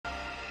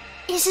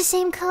It's the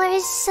same color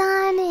as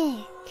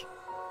Sonic.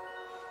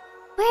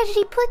 Where did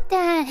he put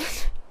that?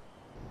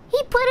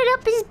 He put it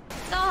up his...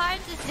 So hard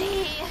to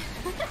see.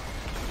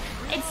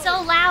 It's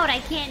so loud I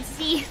can't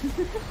see.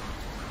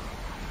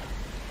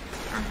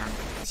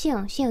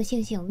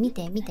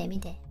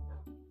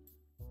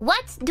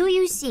 What do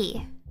you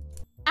see?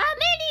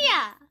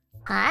 Amelia!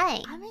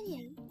 Hi.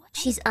 Amelia.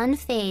 She's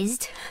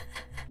unfazed.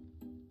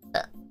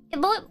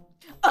 Boy.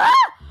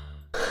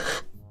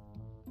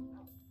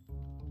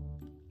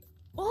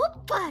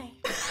 Oppai.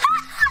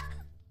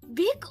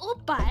 Big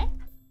oppai.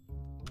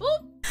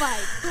 Oppai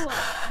tua.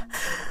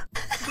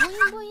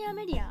 Boy boy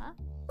Amelia.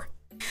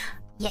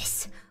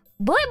 Yes.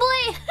 Boy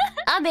boy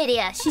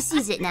Amelia. She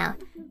sees it now.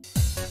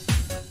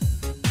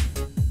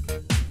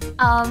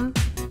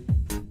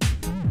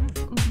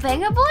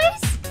 Banger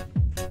boys?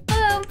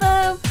 Boom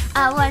boom.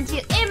 I want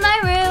you in my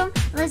room.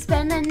 Let's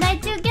spend the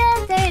night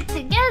together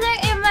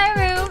in my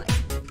room.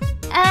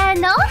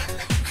 No?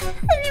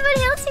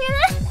 Anybody else hear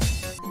that?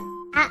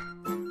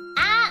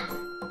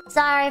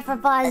 Sorry for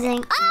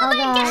pausing. Oh my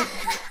god.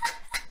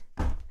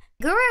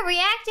 Gura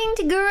reacting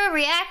to Gura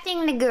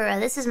reacting to Gura.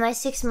 This is my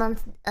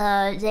 6-month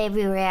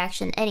debut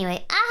reaction.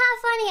 Anyway,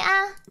 funny,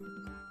 yeah,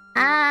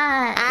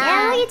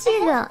 look at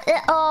you go.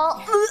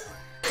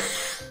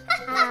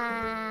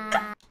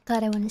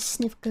 God, I want to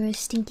sniff Gura's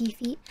stinky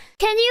feet.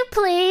 Can you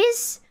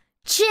please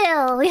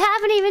chill? We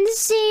haven't even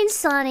seen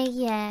Sonic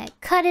yet.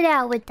 Cut it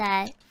out with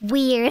that.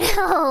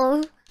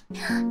 Weirdo.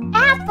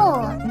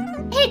 Apple!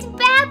 It's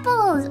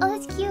Bapples! Oh,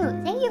 that's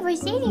cute. Thank you for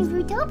saving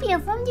Fruitopia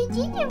from the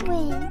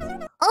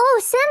gingerbread.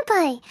 Oh,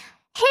 Senpai!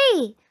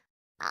 Hey!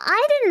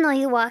 I didn't know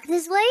you walked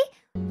this way.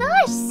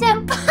 Gosh,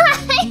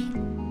 Senpai!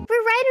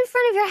 We're right in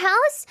front of your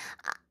house?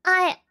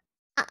 I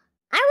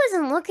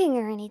wasn't looking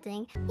or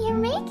anything. You're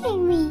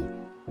making me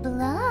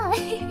blush.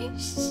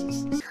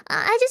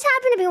 I just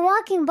happened to be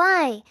walking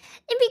by.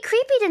 It'd be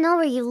creepy to know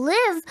where you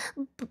live,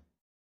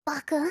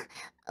 Baka.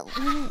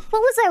 What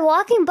was I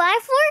walking by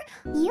for?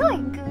 You're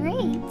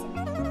great.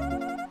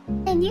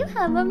 And you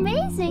have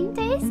amazing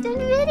taste in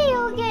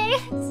video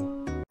games.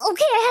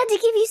 Okay, I had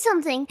to give you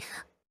something.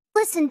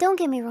 Listen, don't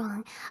get me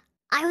wrong.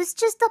 I was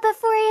just up at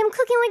 4 AM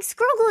cooking like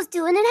Scroggles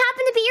do, and it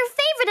happened to be your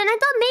favorite, and I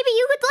thought maybe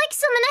you would like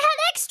some, and I had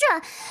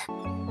extra.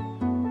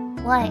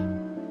 What?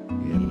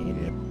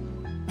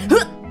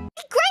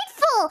 Be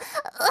grateful!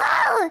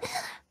 Ugh.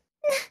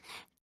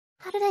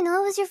 How did I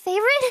know it was your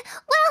favorite?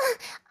 Well,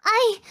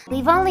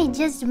 We've only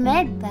just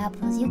met,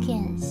 Bapples. You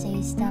can't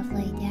say stuff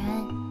like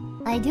that.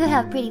 I do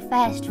have pretty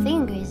fast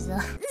fingers, though.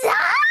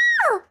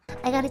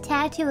 I got a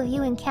tattoo of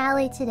you and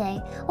Callie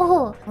today.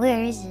 Oh,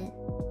 where is it?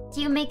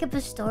 Do you make up a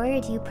story,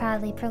 or do you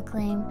proudly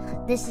proclaim,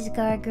 "This is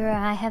Gura,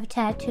 I have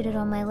tattooed it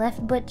on my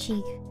left butt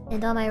cheek,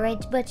 and on my right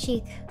butt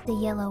cheek, the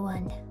yellow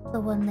one. The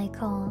one they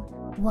call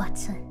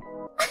Watson."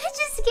 I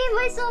just gave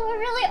myself a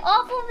really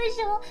awful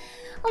visual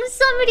of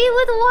somebody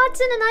with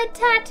Watson and I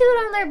tattooed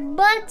on their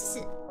butts.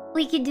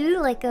 We could do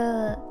like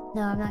a...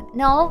 No, I'm not...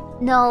 No.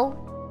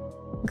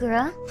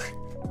 Gura.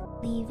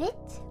 Leave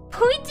it.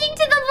 Pointing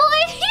to the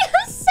boy you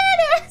said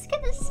it! I was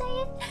gonna say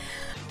it.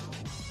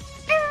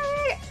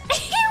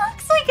 He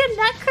looks like a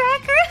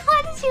nutcracker. Why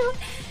does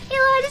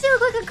he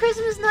look like a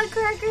Christmas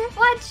nutcracker?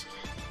 Watch.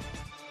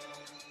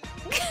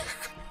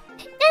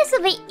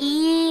 This'll be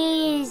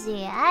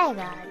easy. I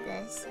got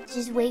this.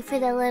 Just wait for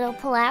the little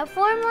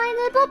platform line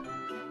up.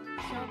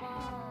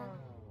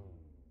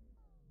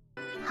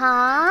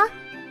 Huh?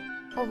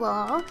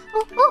 Hello?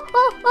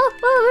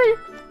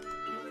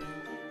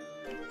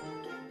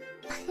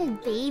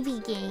 Baby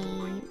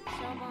game.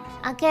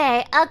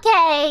 Okay.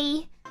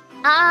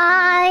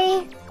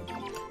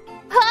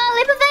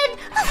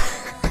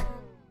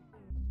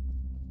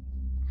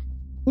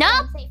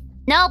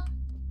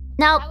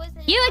 Nope.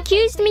 You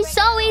accused me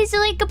so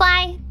easily.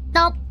 Goodbye.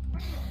 Nope.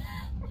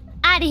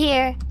 Out of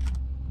here.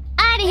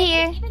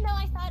 Even though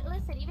I thought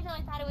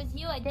it was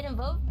you, I didn't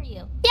vote for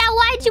you. Yeah,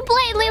 why'd you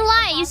blatantly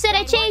lie? You said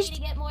I changed.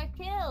 To get more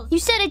kills. You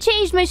said I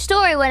changed my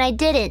story when I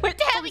didn't. What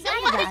the hell is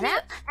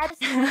that?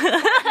 You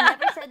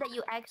never said that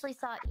you actually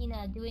saw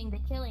Ina doing the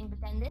killing, but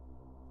then this.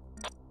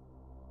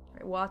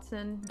 Right,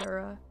 Watson,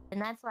 Gura. And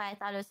that's why I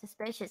thought it was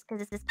suspicious,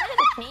 because it's kind of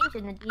a change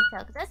in the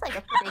detail, because that's like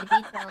a big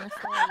detail in the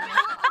story. You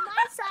know? On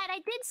my side, I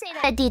did say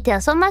that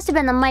detail, so it must have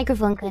been the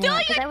microphone cutting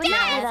out, because I would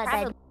not do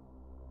that.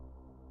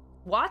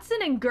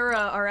 Watson and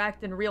Gura are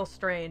acting real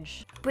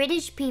strange.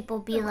 British people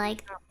be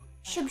like,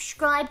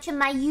 subscribe to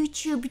my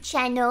YouTube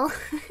channel.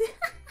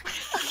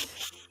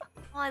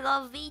 I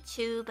love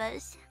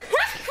VTubers.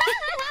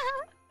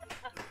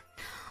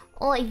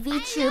 Oi,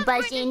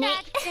 VTubers in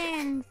it.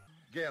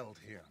 Geld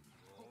him.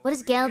 What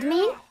does Geld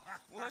mean?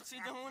 What's he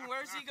doing?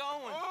 Where's he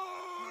going?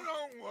 Oh,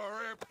 don't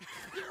worry.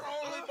 You're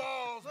only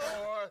balls,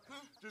 boy.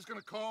 Just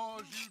gonna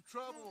cause you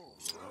trouble.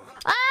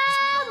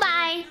 Oh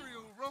my!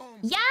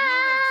 Yeah,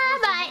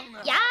 bye!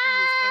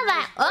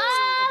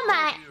 Oh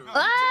my!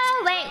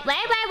 Oh wait!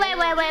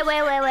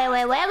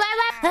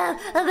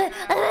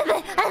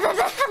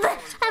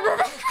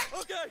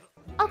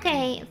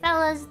 Okay,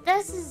 fellas,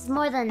 this is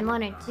more than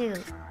one or two.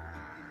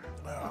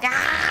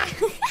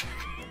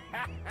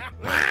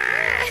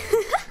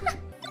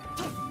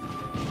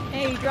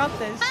 drop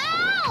this.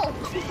 Ow!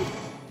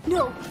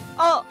 No.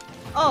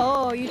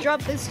 Oh, you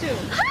dropped this too.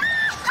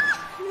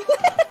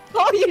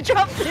 Oh, you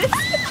dropped this.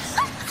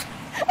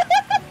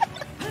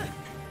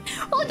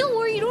 Oh, don't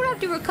worry, you don't have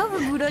to recover,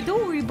 Gura.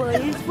 Don't worry about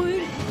it. It's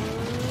fine.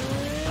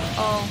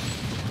 Oh.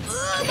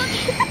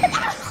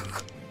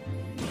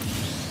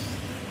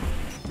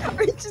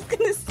 Are you just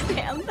gonna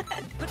spam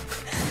that?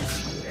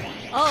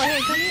 Oh, hey,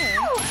 come here.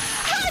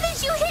 How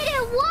did you hit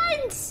it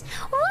once?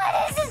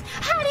 What is this?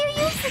 How do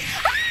you use this?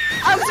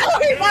 I'm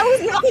sorry,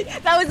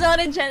 that was not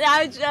intended.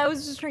 I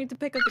was just trying to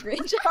pick up the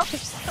green shell. I'm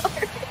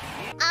sorry.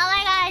 Oh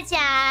my god,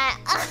 chat.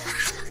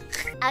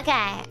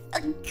 Okay.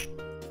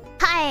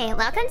 Hi,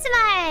 welcome to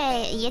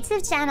my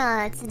YouTube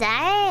channel.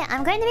 Today,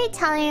 I'm going to be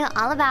telling you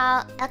all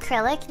about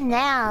acrylic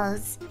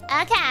nails.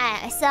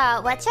 Okay,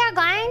 so what you're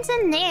going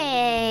to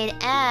need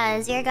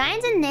is you're going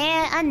to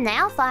need a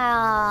nail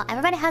file.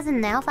 Everybody has a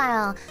nail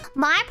file.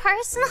 My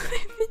personal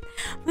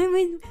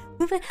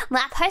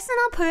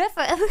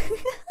peripheral.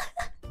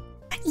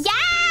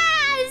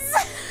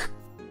 Yes!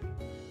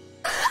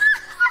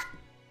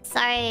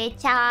 Sorry,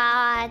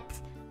 chat.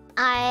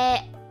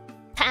 I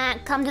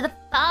can't come to the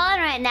phone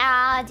right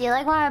now. Do you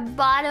like my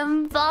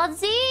bottom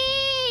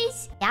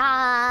falsies?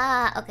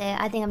 Yeah. Okay,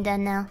 I think I'm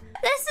done now.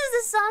 This is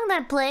the song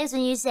that plays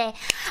when you say,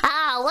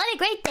 "Ah, what a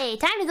great day.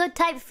 Time to go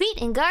type feet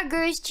in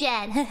Gargur's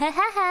chat."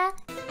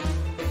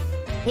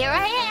 Here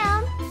I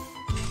am.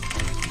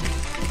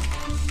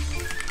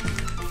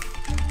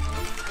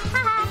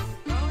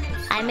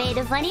 I made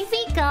a funny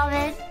feet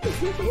comment.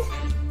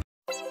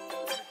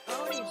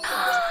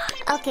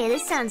 Okay,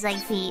 this sounds like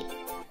feet.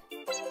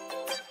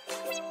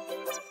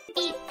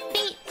 Feet,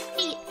 feet,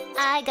 feet.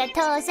 I got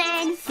toes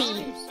and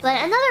feet. But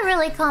another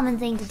really common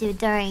thing to do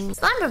during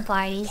slumber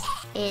parties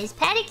is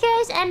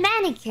pedicures and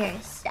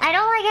manicures. I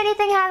don't like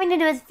anything having to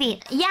do with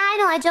feet. Yeah, I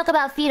know, I joke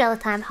about feet all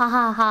the time. Ha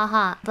ha ha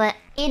ha. But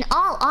in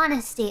all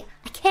honesty,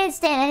 I can't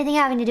stand anything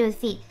having to do with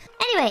feet.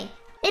 Anyway,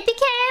 it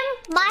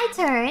became my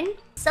turn.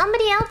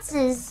 Somebody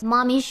else's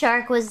mommy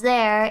shark was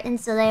there, and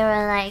so they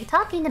were like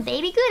talking to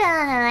baby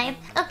Gura, and I'm like,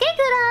 "Okay,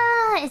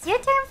 Gura, it's your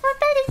turn for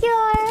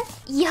pedicure."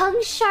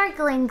 Young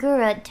sharkling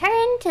Gura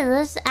turned to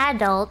this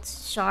adult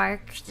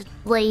shark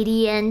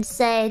lady and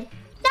said,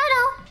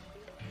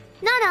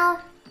 No.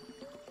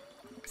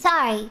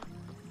 Sorry.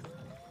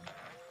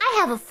 I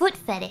have a foot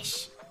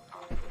fetish."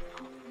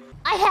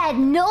 I had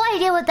no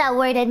idea what that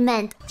word had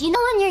meant. Do you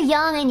know when you're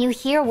young and you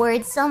hear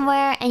words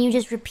somewhere and you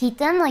just repeat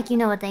them like you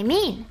know what they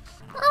mean?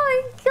 Oh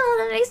my god,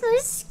 that makes my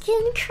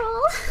skin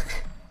crawl.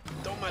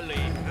 Tómale,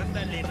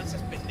 ándale, no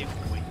seas pendejo,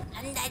 güey.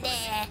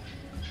 Ándale.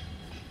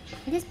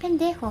 What does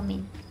pendejo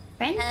mean?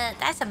 Friend?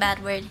 That's a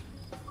bad word.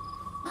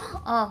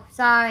 Oh,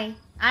 sorry.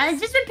 I was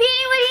just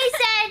repeating what he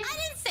said. I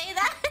didn't say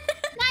that.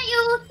 Not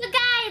you, the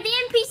guy, the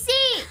NPC.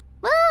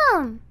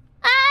 Boom.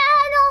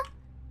 No.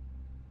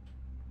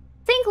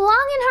 Think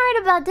long and hard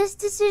about this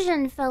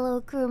decision,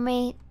 fellow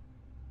crewmate.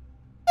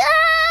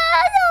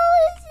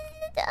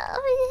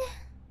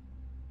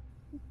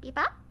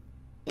 Bebop?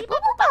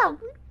 Bebop?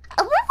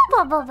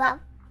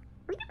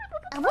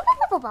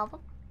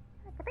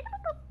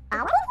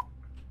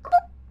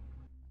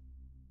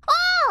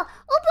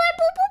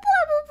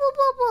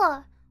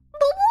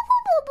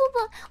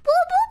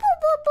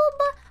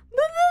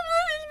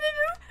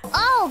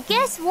 Oh,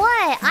 guess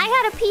what? I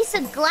got a piece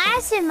of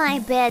glass in my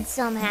bed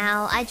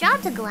somehow. I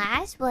dropped a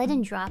glass. Well, I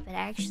didn't drop it.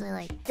 I actually,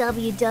 like,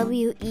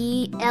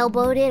 WWE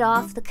elbowed it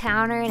off the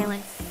counter and it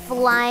went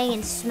flying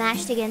and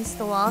smashed against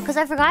the wall. Because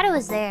I forgot it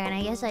was there, and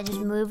I guess I just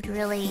moved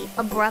really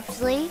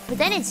abruptly. But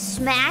then it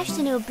smashed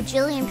into a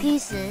bajillion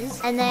pieces.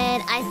 And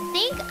then I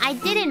think I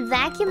didn't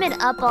vacuum it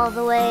up all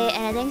the way,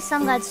 and I think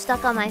some got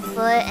stuck on my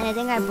foot, and I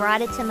think I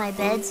brought it to my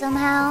bed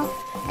somehow.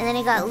 And then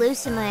it got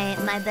loose in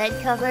my bed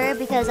cover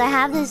because I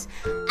have this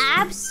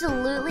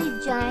absolutely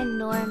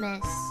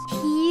ginormous,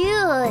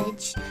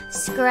 huge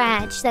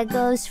scratch that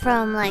goes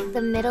from like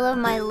the middle of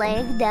my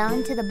leg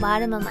down to the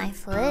bottom of my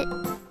foot.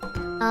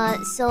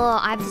 So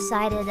I've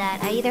decided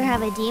that I either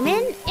have a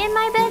demon in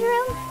my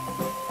bedroom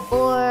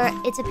or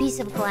it's a piece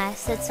of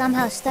glass that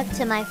somehow stuck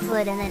to my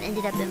foot and then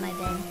ended up in my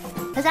bed.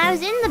 Because I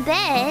was in the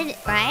bed,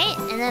 right?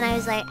 And then I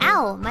was like,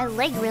 ow, my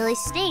leg really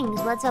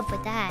stings. What's up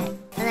with that?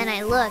 And then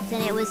I looked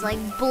and it was like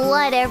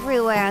blood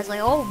everywhere. I was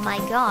like, oh my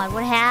god,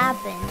 what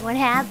happened? What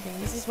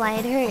happened? This is why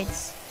it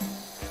hurts.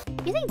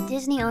 You think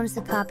Disney owns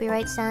the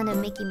copyright sound of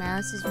Mickey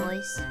Mouse's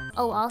voice?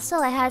 Oh, also,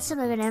 I had some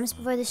M&Ms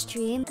before the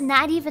stream.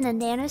 Not even a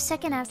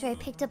nanosecond after I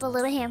picked up a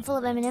little handful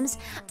of M&Ms,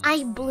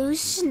 I blew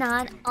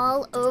snot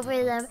all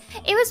over them.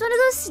 It was one of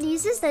those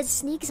sneezes that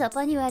sneaks up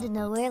on you out of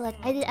nowhere. Like,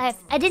 I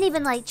didn't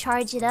even, like,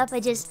 charge it up. I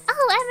just,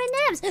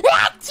 oh, M&Ms!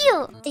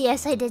 Achoo!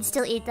 Yes, I did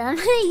still eat them.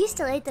 You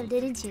still ate them,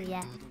 didn't you?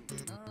 Yeah.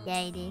 Yeah,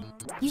 I did.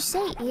 You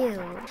say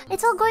ew.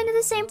 It's all going to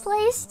the same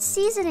place.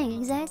 Seasoning,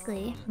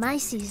 exactly. My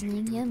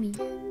seasoning, yummy.